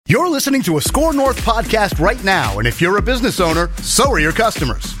You're listening to a Score North podcast right now, and if you're a business owner, so are your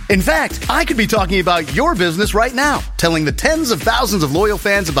customers. In fact, I could be talking about your business right now, telling the tens of thousands of loyal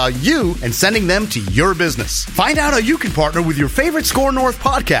fans about you and sending them to your business. Find out how you can partner with your favorite Score North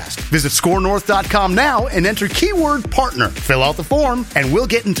podcast. Visit scorenorth.com now and enter keyword partner. Fill out the form, and we'll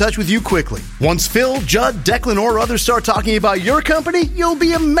get in touch with you quickly. Once Phil, Judd, Declan, or others start talking about your company, you'll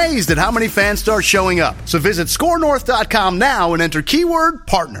be amazed at how many fans start showing up. So visit scorenorth.com now and enter keyword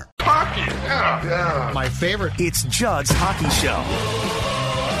partner. Hockey, yeah. My favorite. It's Judd's Hockey Show.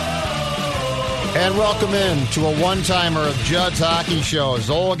 And welcome in to a one-timer of Judd's Hockey Show.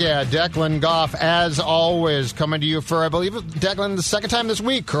 Zolgad, Declan Goff, as always, coming to you for, I believe, Declan, the second time this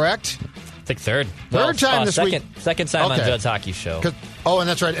week, correct? I think third. Third time this week. Second time on Judd's Hockey Show. And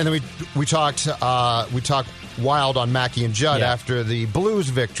that's right. And then we talked wild on Mackie and Judd after the Blues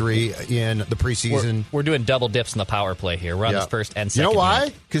victory in the preseason. We're doing double dips in the power play here. We're on this first and second. You know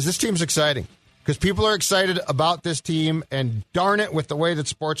why? Because this team's exciting. Because people are excited about this team, and darn it, with the way that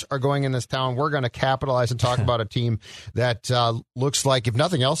sports are going in this town, we're going to capitalize and talk about a team that looks like, if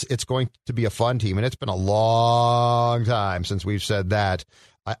nothing else, it's going to be a fun team. And it's been a long time since we've said that,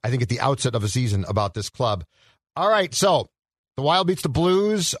 I think, at the outset of a season about this club. All right, so the Wild beats the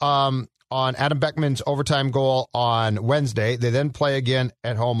Blues on Adam Beckman's overtime goal on Wednesday. They then play again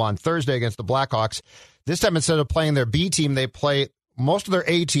at home on Thursday against the Blackhawks. This time, instead of playing their B team, they play most of their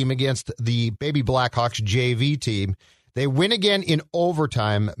A team against the Baby Blackhawks JV team. They win again in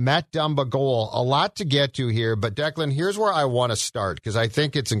overtime. Matt Dumba goal. A lot to get to here, but Declan, here's where I want to start because I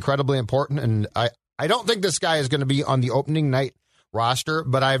think it's incredibly important, and I don't think this guy is going to be on the opening night roster,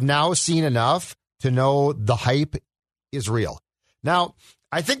 but I've now seen enough to know the hype is real. Now,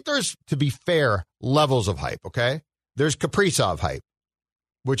 I think there's, to be fair, levels of hype, okay? There's Kaprizov hype,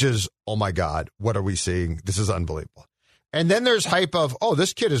 which is, oh my God, what are we seeing? This is unbelievable. And then there's hype of, oh,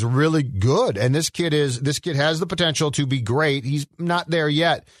 this kid is really good, and this kid has the potential to be great. He's not there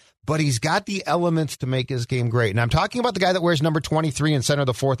yet, but he's got the elements to make his game great. And I'm talking about the guy that wears number 23 and center of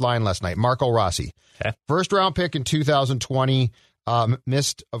the fourth line last night, Marco Rossi. Okay. First round pick in 2020,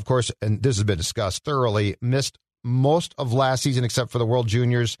 missed, of course, and this has been discussed thoroughly, missed most of last season except for the World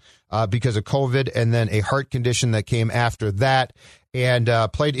Juniors because of COVID, and then a heart condition that came after that, and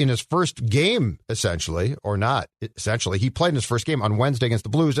played in his first game, essentially, or not essentially. He played in his first game on Wednesday against the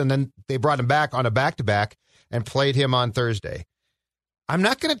Blues, and then they brought him back on a back-to-back and played him on Thursday. I'm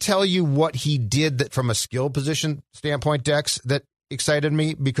not going to tell you what he did that from a skill position standpoint, Dex, that excited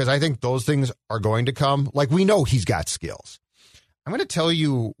me, because I think those things are going to come. Like, we know he's got skills. I'm going to tell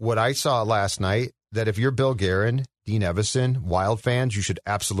you what I saw last night that if you're Bill Guerin, Dean Evison, Wild fans, you should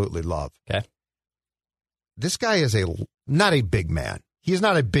absolutely love. Okay. This guy is not a big man. He is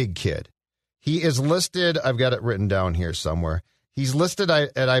not a big kid. He is listed, I've got it written down here somewhere. He's listed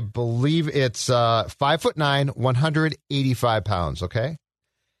at, I believe it's 5'9", 185 pounds, okay?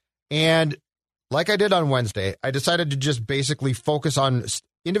 And like I did on Wednesday, I decided to just basically focus on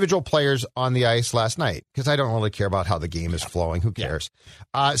individual players on the ice last night because I don't really care about how the game is flowing. Who cares?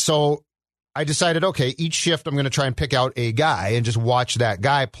 So I decided, okay, each shift I'm going to try and pick out a guy and just watch that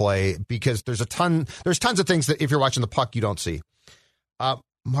guy play, because there's tons of things that if you're watching the puck, you don't see.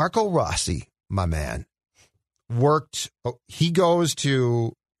 Marco Rossi, my man, he goes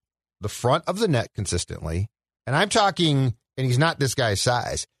to the front of the net consistently. And I'm talking, and he's not this guy's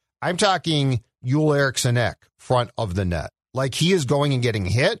size, I'm talking Joel Eriksson-Ek front of the net. Like, he is going and getting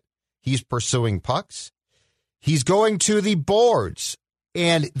hit. He's pursuing pucks. He's going to the boards.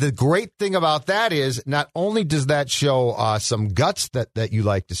 And the great thing about that is not only does that show some guts that you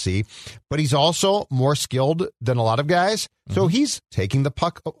like to see, but he's also more skilled than a lot of guys. Mm-hmm. So he's taking the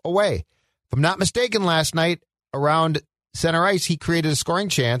puck away. If I'm not mistaken, last night around center ice, he created a scoring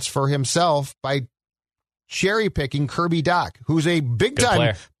chance for himself by cherry picking Kirby Dach, who's a big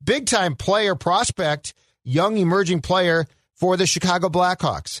time player prospect, young emerging player for the Chicago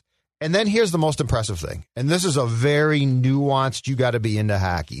Blackhawks. And then here's the most impressive thing, and this is a very nuanced, you got to be into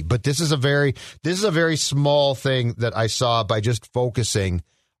hockey, but this is a very small thing that I saw by just focusing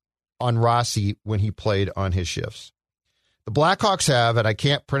on Rossi when he played on his shifts. The Blackhawks have, and I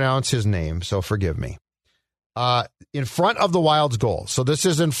can't pronounce his name, so forgive me, in front of the Wild's goal. So this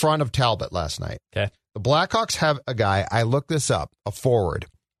is in front of Talbot last night. Okay. The Blackhawks have a guy, I looked this up, a forward.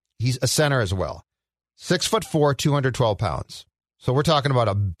 He's a center as well. 6'4", 212 pounds. So we're talking about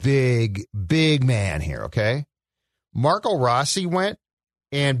a big, big man here, okay? Marco Rossi went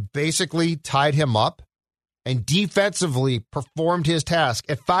and basically tied him up and defensively performed his task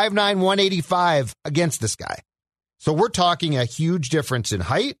at 5'9", 185 against this guy. So we're talking a huge difference in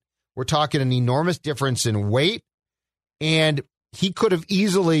height. We're talking an enormous difference in weight. And he could have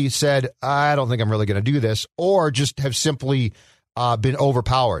easily said, I don't think I'm really going to do this, or just have simply been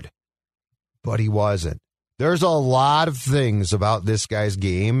overpowered. But he wasn't. There's a lot of things about this guy's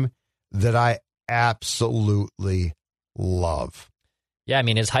game that I absolutely love. Yeah, I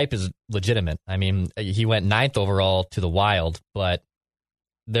mean, his hype is legitimate. I mean, he went 9th overall to the Wild, but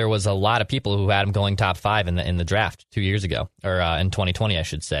there was a lot of people who had him going top 5 in the draft 2 years ago, or in 2020, I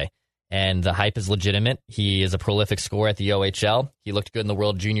should say. And the hype is legitimate. He is a prolific scorer at the OHL. He looked good in the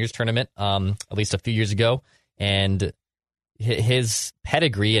World Juniors tournament, at least a few years ago. And his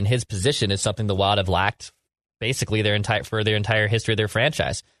pedigree and his position is something the Wild have lacked basically for their entire history of their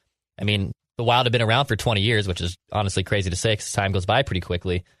franchise. I mean, the Wild have been around for 20 years, which is honestly crazy to say because time goes by pretty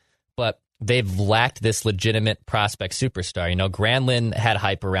quickly. But they've lacked this legitimate prospect superstar. You know, Granlund had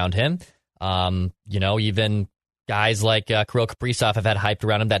hype around him. You know, even guys like Kirill Kaprizov have had hype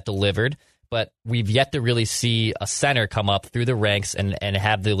around him that delivered. But we've yet to really see a center come up through the ranks and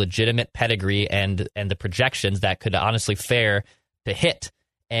have the legitimate pedigree and the projections that could honestly fare to hit.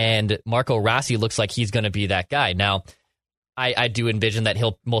 And Marco Rossi looks like he's going to be that guy. Now, I do envision that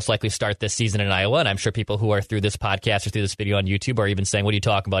he'll most likely start this season in Iowa, and I'm sure people who are through this podcast or through this video on YouTube are even saying, what are you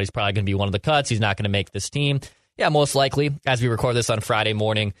talking about? He's probably going to be one of the cuts. He's not going to make this team. Yeah, most likely. As we record this on Friday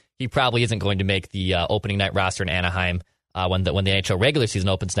morning, he probably isn't going to make the opening night roster in Anaheim when the NHL regular season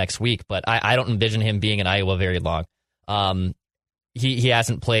opens next week, but I don't envision him being in Iowa very long. He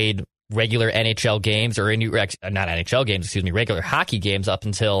hasn't played regular NHL games or not NHL games, regular hockey games up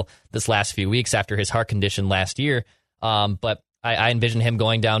until this last few weeks after his heart condition last year. But I envision him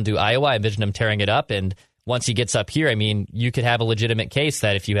going down to Iowa. I envision him tearing it up. And once he gets up here, I mean, you could have a legitimate case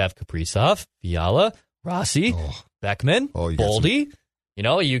that if you have Kaprizov, Fiala, Rossi, Beckman, Boldy, you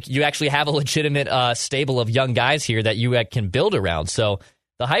know, you actually have a legitimate stable of young guys here that you can build around. So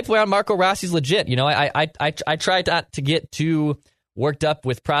the hype around Marco Rossi is legit. You know, I try not to get too worked up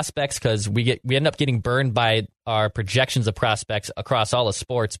with prospects because we end up getting burned by our projections of prospects across all the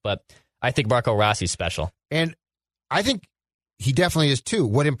sports. But I think Marco Rossi's special. And I think he definitely is too.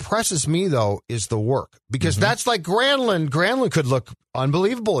 What impresses me, though, is the work. Because that's like Granlund. Granlund could look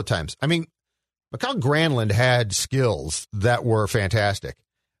unbelievable at times. I mean, Mikael Granlund had skills that were fantastic.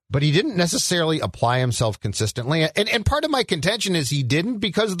 But he didn't necessarily apply himself consistently. And part of my contention is he didn't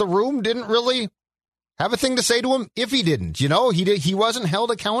because the room didn't really have a thing to say to him if he didn't. You know, he wasn't held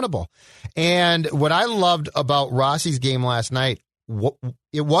accountable. And what I loved about Rossi's game last night,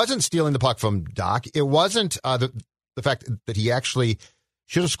 it wasn't stealing the puck from Doc. It wasn't the fact that he actually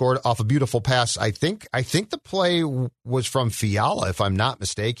should have scored off a beautiful pass. I think the play was from Fiala, if I'm not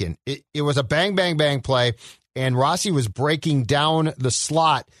mistaken. It was a bang, bang, bang play, and Rossi was breaking down the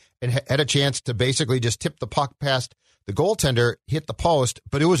slot and had a chance to basically just tip the puck past the goaltender, hit the post,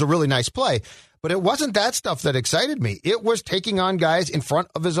 but it was a really nice play. But it wasn't that stuff that excited me. It was taking on guys in front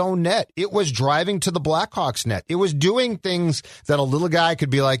of his own net. It was driving to the Blackhawks net. It was doing things that a little guy could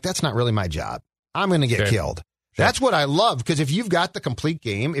be like, that's not really my job. I'm going to get killed. Sure. That's what I love, because if you've got the complete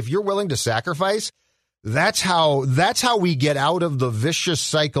game, if you're willing to sacrifice, that's how we get out of the vicious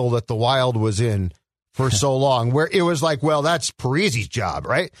cycle that the Wild was in for so long, where it was like, well, that's Parise's job,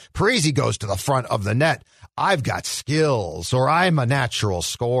 right? Parise goes to the front of the net. I've got skills, or I'm a natural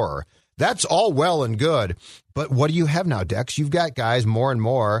scorer. That's all well and good. But what do you have now, Dex? You've got guys more and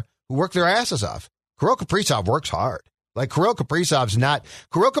more who work their asses off. Kirill Kaprizov works hard. Like Kirill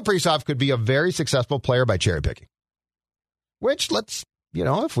Kaprizov could be a very successful player by cherry picking. Which,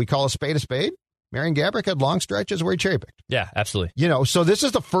 if we call a spade, Marian Gaborik had long stretches where he cherry picked. Yeah, absolutely. You know, so this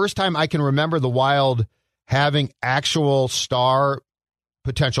is the first time I can remember the Wild having actual star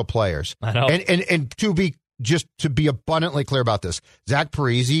potential players. I know. And to be abundantly clear about this, Zach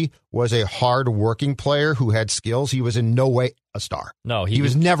Parise was a hard-working player who had skills. He was in no way a star. No, he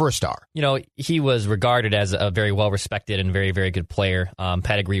was never a star. You know, he was regarded as a very well-respected and very, very good player.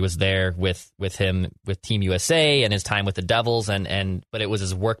 Pedigree was there with him with Team USA and his time with the Devils, but it was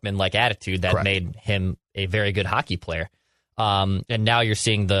his workman-like attitude that made him a very good hockey player. And now you're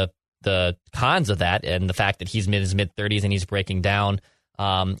seeing the cons of that, and the fact that he's in his mid-30s and he's breaking down.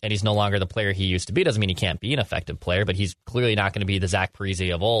 And he's no longer the player he used to be. Doesn't mean he can't be an effective player, but he's clearly not going to be the Zach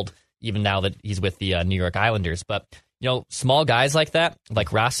Parise of old, even now that he's with the New York Islanders. But, you know, small guys like that,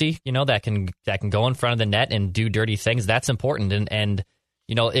 like Rossi, you know, that can go in front of the net and do dirty things, that's important. And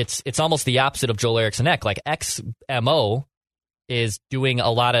you know, it's almost the opposite of Joel Eriksson-Ek. Like, XMO is doing a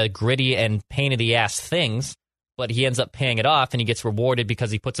lot of gritty and pain-in-the-ass things, but he ends up paying it off, and he gets rewarded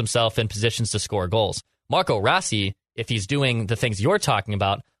because he puts himself in positions to score goals. Marco Rossi, if he's doing the things you're talking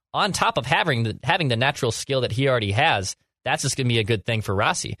about, on top of having the natural skill that he already has, that's just going to be a good thing for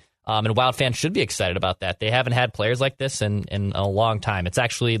Rossi. And Wild fans should be excited about that. They haven't had players like this in a long time. It's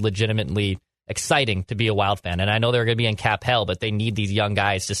actually legitimately exciting to be a Wild fan. And I know they're going to be in cap hell, but they need these young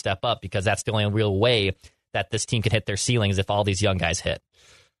guys to step up because that's the only real way that this team can hit their ceilings if all these young guys hit.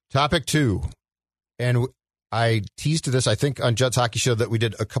 Topic 2. And I teased to this, I think, on Judd's Hockey Show that we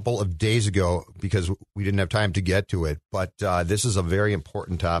did a couple of days ago because we didn't have time to get to it. But this is a very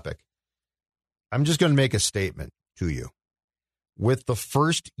important topic. I'm just going to make a statement to you. With the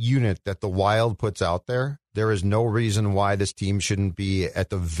first unit that the Wild puts out there, there is no reason why this team shouldn't be, at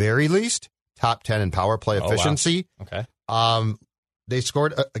the very least, top 10 in power play efficiency. Wow. Okay. They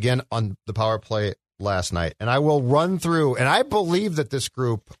scored, again, on the power play last night. And I will run through, and I believe that this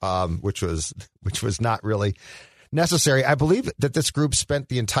group, which was not really necessary, I believe that this group spent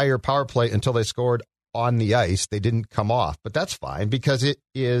the entire power play until they scored on the ice. They didn't come off, but that's fine because it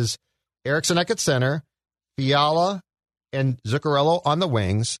is Eriksson Ek at center, Fiala and Zuccarello on the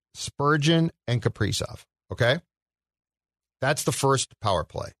wings, Spurgeon and Kaprizov. Okay? That's the first power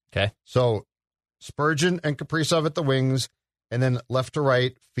play. Okay. So Spurgeon and Kaprizov at the wings, and then left to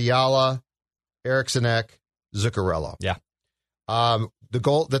right, Fiala, Eriksson Ek, Zuccarello. Yeah. The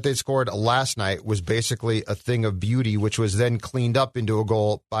goal that they scored last night was basically a thing of beauty, which was then cleaned up into a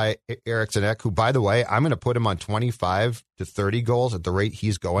goal by Eriksson Ek, who, by the way, I'm going to put him on 25 to 30 goals at the rate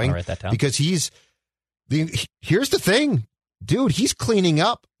he's going. I'll write that down. Because here's the thing, dude, he's cleaning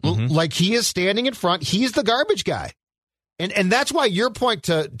up. Like, he is standing in front. He's the garbage guy. And that's why your point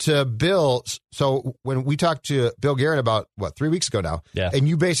to Bill, so when we talked to Bill Guerin about, 3 weeks ago now, and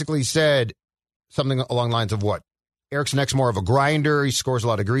you basically said something along the lines of what? Eriksson Ek's more of a grinder. He scores a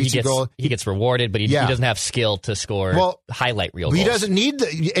lot of greasy goals. He gets rewarded, but he doesn't have skill to score highlight reel goals. He doesn't need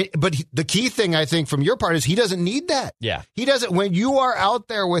the key thing, I think, from your part is he doesn't need that. Yeah. He doesn't. When you are out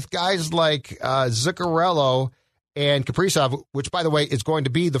there with guys like Zuccarello and Kaprizov, which, by the way, is going to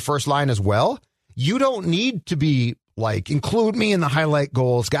be the first line as well, you don't need to be like, include me in the highlight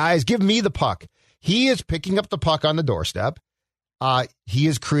goals. Guys, give me the puck. He is picking up the puck on the doorstep. He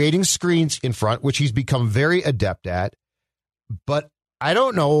is creating screens in front, which he's become very adept at. But I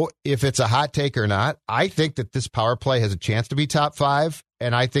don't know if it's a hot take or not. I think that this power play has a chance to be top 5,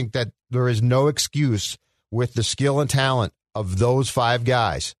 and I think that there is no excuse with the skill and talent of those 5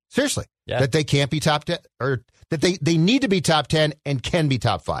 guys. Seriously, that they can't be top 10, or that they need to be top 10 and can be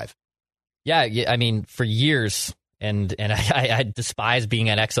top 5. Yeah, I mean, for years, and I despise being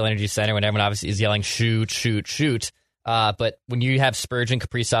at Xcel Energy Center when everyone obviously is yelling, shoot, shoot, shoot. But when you have Spurgeon,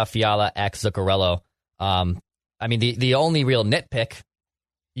 Kaprizov, Fiala, Ek, Zuccarello, I mean, the only real nitpick,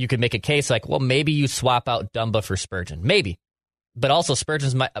 you could make a case like, well, maybe you swap out Dumba for Spurgeon. Maybe. But also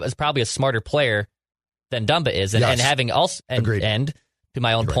Spurgeon is probably a smarter player than Dumba is. And having also, and to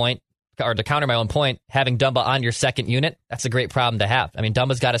my own point, or to counter my own point, having Dumba on your second unit, that's a great problem to have. I mean,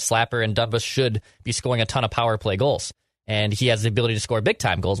 Dumba's got a slapper, and Dumba should be scoring a ton of power play goals. And he has the ability to score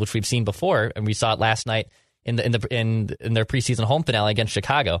big-time goals, which we've seen before, and we saw it last night in their preseason home finale against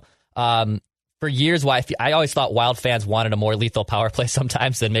Chicago. For years, I always thought Wild fans wanted a more lethal power play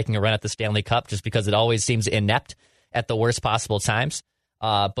sometimes than making a run at the Stanley Cup, just because it always seems inept at the worst possible times.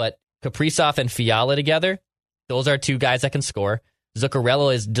 But Kaprizov and Fiala together, those are 2 guys that can score.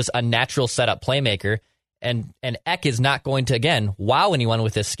 Zuccarello is just a natural setup playmaker, and Ek is not going to, again, wow anyone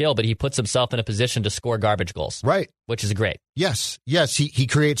with his skill, but he puts himself in a position to score garbage goals. Right. Which is great. Yes. He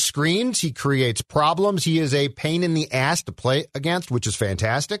creates screens. He creates problems. He is a pain in the ass to play against, which is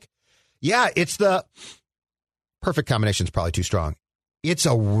fantastic. Yeah, it's the perfect combination is probably too strong. It's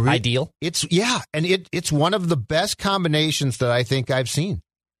ideal. And it's one of the best combinations that I think I've seen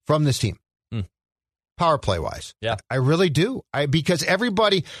from this team. Power play wise. Yeah. I really do. Because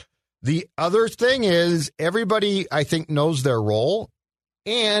the other thing is everybody, I think, knows their role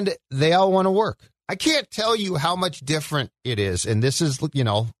and they all want to work. I can't tell you how much different it is. And this is, let's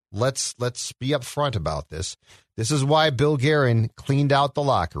be upfront about this. This is why Bill Guerin cleaned out the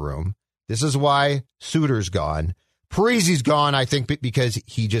locker room. This is why Suter's gone. Parise's gone, I think, because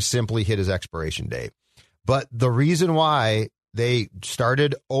he just simply hit his expiration date. But the reason why they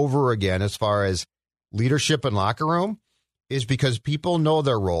started over again as far as leadership and locker room is because people know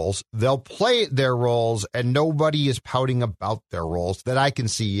their roles. They'll play their roles, and nobody is pouting about their roles that I can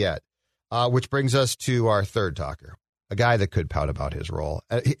see yet. Which brings us to our third talker, a guy that could pout about his role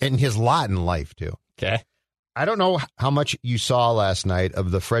and his lot in life, too. Okay. I don't know how much you saw last night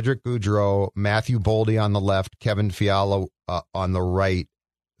of the Frederick Gaudreau, Matthew Boldy on the left, Kevin Fiala on the right,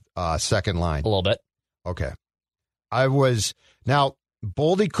 second line. A little bit. Okay. Now,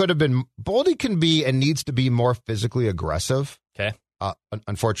 Boldy can be and needs to be more physically aggressive. Okay.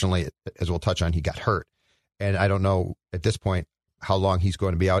 Unfortunately, as we'll touch on, he got hurt. And I don't know at this point how long he's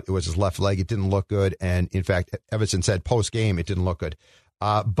going to be out. It was his left leg. It didn't look good. And in fact, Evason said post-game it didn't look good.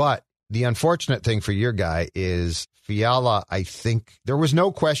 But the unfortunate thing for your guy is Fiala, I think there was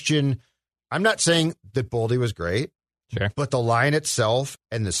no question. I'm not saying that Boldy was great. Sure. But the line itself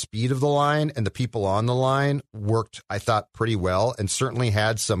and the speed of the line and the people on the line worked, I thought, pretty well and certainly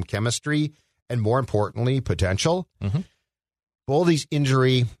had some chemistry and, more importantly, potential. Mm-hmm. Boldy's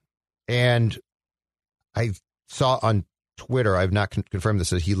injury, and I saw on Twitter, I've not confirmed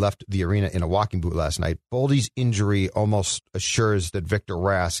this, that he left the arena in a walking boot last night. Boldy's injury almost assures that Victor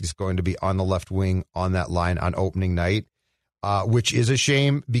Rask is going to be on the left wing on that line on opening night. Which is a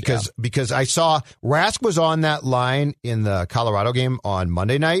shame because I saw Rask was on that line in the Colorado game on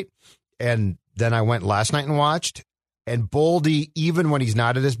Monday night, and then I went last night and watched. And Boldy, even when he's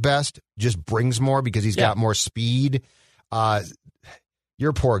not at his best, just brings more because he's got more speed.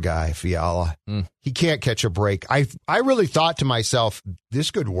 Your poor guy, Fiala. He can't catch a break. I really thought to myself,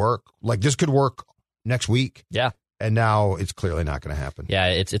 this could work. Like, this could work next week. Yeah. And now it's clearly not going to happen. Yeah,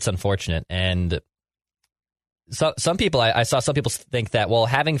 it's unfortunate. And so some people, I saw some people think that, well,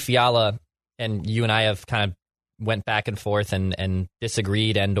 having Fiala, and you and I have kind of went back and forth and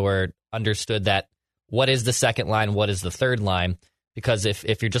disagreed and or understood that what is the second line, what is the third line? Because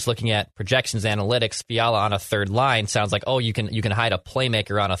if you're just looking at projections analytics, Fiala on a third line sounds like, oh, you can hide a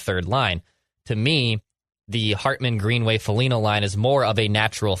playmaker on a third line. To me, the Hartman, Greenway, Foligno line is more of a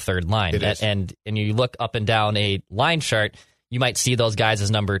natural third line. It is. And you look up and down a line chart, you might see those guys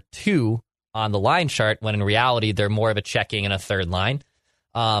as number 2 on the line chart, when in reality, they're more of a checking and a third line.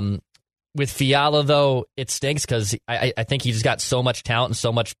 With Fiala, though, it stinks because I think he's got so much talent and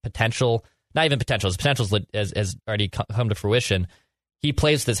so much potential. Not even potential. His potential has already come to fruition. He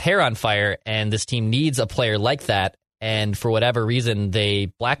plays with his hair on fire, and this team needs a player like that. And for whatever reason, they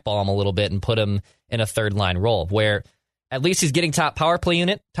blackball him a little bit and put him in a third line role, where at least he's getting top power play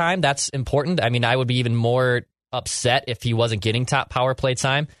unit time. That's important. I mean, I would be even more upset if he wasn't getting top power play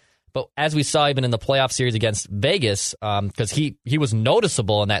time. But as we saw even in the playoff series against Vegas, because he was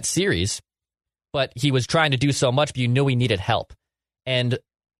noticeable in that series, but he was trying to do so much, but you knew he needed help. And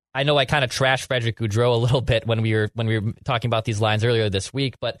I know I kind of trashed Frederick Gaudreau a little bit when we were talking about these lines earlier this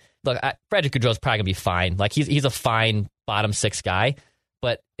week. But look, Frederick Gaudreau's probably gonna be fine. Like he's a fine bottom 6 guy.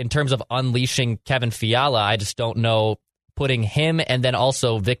 But in terms of unleashing Kevin Fiala, I just don't know, putting him and then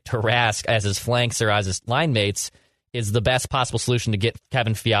also Victor Rask as his flanks or as his line mates is the best possible solution to get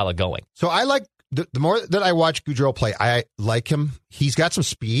Kevin Fiala going. So I like, the more that I watch Gaudreau play, I like him. He's got some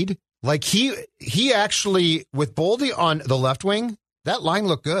speed. Like he actually, with Boldy on the left wing, that line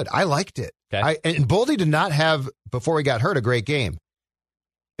looked good. I liked it. Okay. And Boldy did not have, before he got hurt, a great game.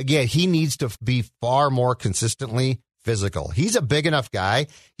 Again, he needs to be far more consistently physical. He's a big enough guy.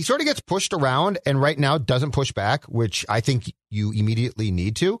 He sort of gets pushed around and right now doesn't push back, which I think you immediately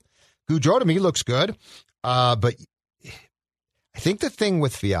need to. Gaudreau to me looks good. But I think the thing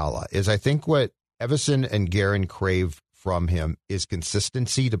with Fiala is I think what Evason and Guerin crave from him is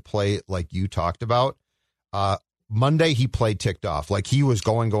consistency to play like you talked about. Monday, he played ticked off. Like he was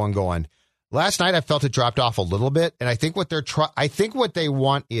going. Last night, I felt it dropped off a little bit. And I think what what they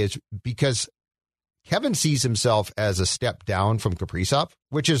want is, because Kevin sees himself as a step down from Kaprizov,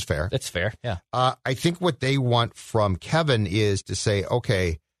 which is fair. It's fair, yeah. I think what they want from Kevin is to say,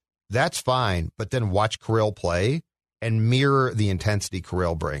 okay, that's fine, but then watch Kirill play and mirror the intensity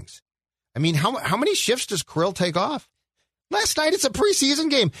Kirill brings. I mean, how many shifts does Kirill take off? Last night, it's a preseason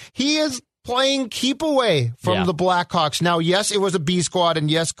game. He is playing keep away from the Blackhawks. Now, yes, it was a B squad, and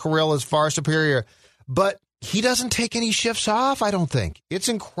yes, Kirill is far superior, but he doesn't take any shifts off, I don't think. It's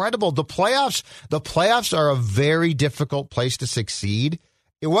incredible. The playoffs are a very difficult place to succeed.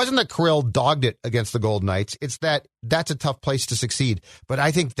 It wasn't that Kirill dogged it against the Golden Knights. It's that's a tough place to succeed. But I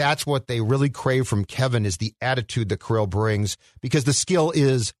think that's what they really crave from Kevin, is the attitude that Kirill brings, because the skill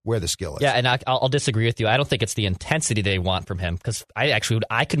is where the skill is. Yeah, and I'll disagree with you. I don't think it's the intensity they want from him, because I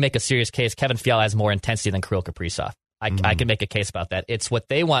could make a serious case Kevin Fiala has more intensity than Kirill Kaprizov. I can make a case about that. It's what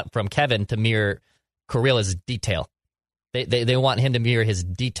they want from Kevin to mirror Kirill is detail. They want him to mirror his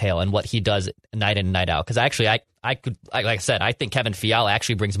detail and what he does night in and night out. Because actually, I could, like I said, I think Kevin Fiala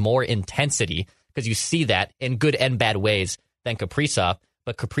actually brings more intensity, because you see that in good and bad ways, than Kaprizov.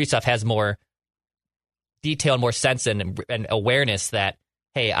 But Kaprizov has more detail and more sense and awareness that,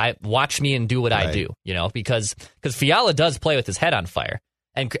 hey, watch me and do what I do. You know, because Fiala does play with his head on fire,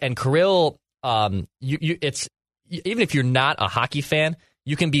 and Kirill, it's even if you're not a hockey fan,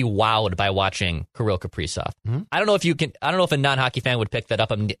 you can be wowed by watching Kirill Kaprizov. Mm-hmm. I don't know if a non-hockey fan would pick that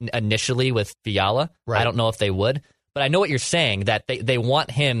up initially with Fiala. Right. I don't know if they would, But I know what you're saying, that they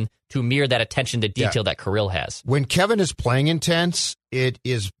want him to mirror that attention to detail that Kirill has. When Kevin is playing intense, it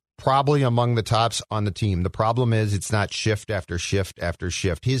is probably among the tops on the team. The problem is it's not shift after shift after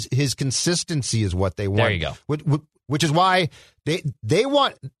shift. His consistency is what they want. There you go. Which is why they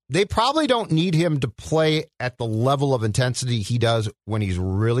probably don't need him to play at the level of intensity he does when he's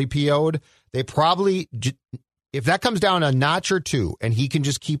really PO'd. They probably, if that comes down a notch or two and he can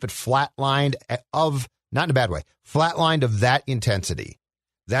just keep it flatlined of, not in a bad way, flatlined of that intensity,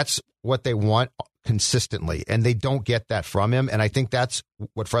 that's what they want consistently. And they don't get that from him. And I think that's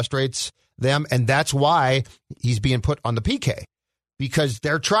what frustrates them. And that's why he's being put on the PK. Because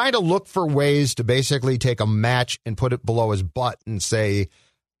they're trying to look for ways to basically take a match and put it below his butt and say,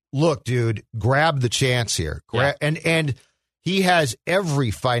 look, dude, grab the chance here. And he has every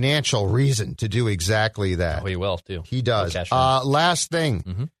financial reason to do exactly that. Oh, he will, too. He does. Last thing.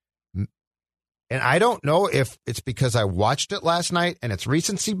 Mm-hmm. And I don't know if it's because I watched it last night and it's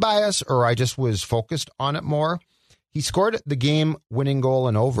recency bias or I just was focused on it more. He scored the game-winning goal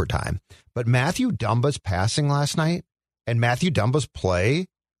in overtime. But Matthew Dumba's passing last night, and Matthew Dumba's play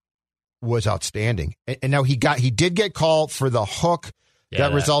was outstanding. And now he did get called for the hook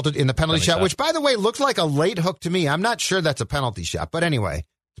that resulted in the penalty shot, which, by the way, looks like a late hook to me. I'm not sure that's a penalty shot. But anyway,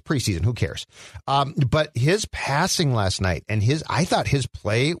 it's preseason. Who cares? But his passing last night, and I thought his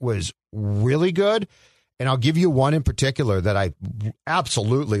play was really good. And I'll give you one in particular that I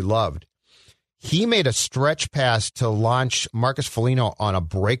absolutely loved. He made a stretch pass to launch Marcus Foligno on a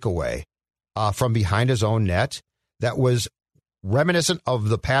breakaway from behind his own net. That was reminiscent of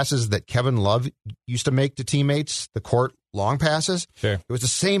the passes that Kevin Love used to make to teammates, the court long passes. Sure. It was the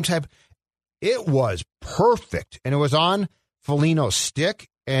same type. It was perfect. And it was on Foligno's stick,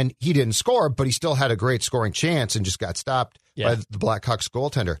 and he didn't score, but he still had a great scoring chance and just got stopped by the Blackhawks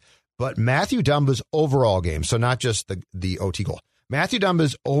goaltender. But Matthew Dumba's overall game, so not just the OT goal, Matthew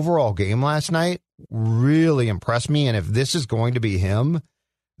Dumba's overall game last night really impressed me. And if this is going to be him,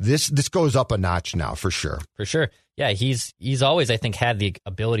 this goes up a notch now for sure. For sure. Yeah, he's always, I think, had the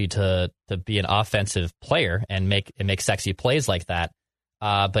ability to be an offensive player and make sexy plays like that.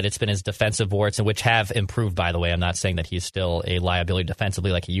 But it's been his defensive warts, and which have improved, by the way. I'm not saying that he's still a liability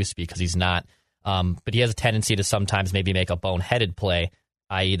defensively like he used to be, because he's not. But he has a tendency to sometimes maybe make a boneheaded play,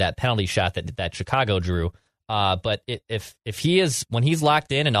 i.e. that penalty shot that Chicago drew. But if he is, when he's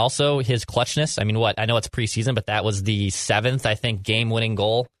locked in, and also his clutchness, I mean, I know it's preseason, but that was the 7th, I think, game-winning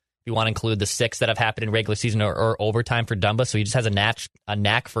goal. If you want to include the 6 that have happened in regular season or overtime for Dumba, so he just has a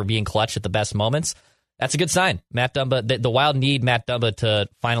knack for being clutch at the best moments. That's a good sign. Matt Dumba, the Wild need Matt Dumba to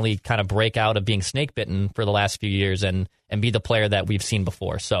finally kind of break out of being snake bitten for the last few years and be the player that we've seen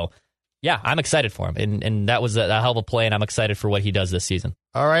before. So, yeah, I'm excited for him, and that was a hell of a play, and I'm excited for what he does this season.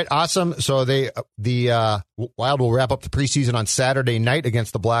 All right, awesome. So the Wild will wrap up the preseason on Saturday night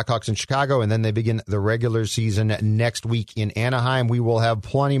against the Blackhawks in Chicago, and then they begin the regular season next week in Anaheim. We will have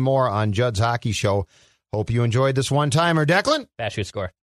plenty more on Judd's Hockey Show. Hope you enjoyed this one-timer. Declan? Fast shoot score.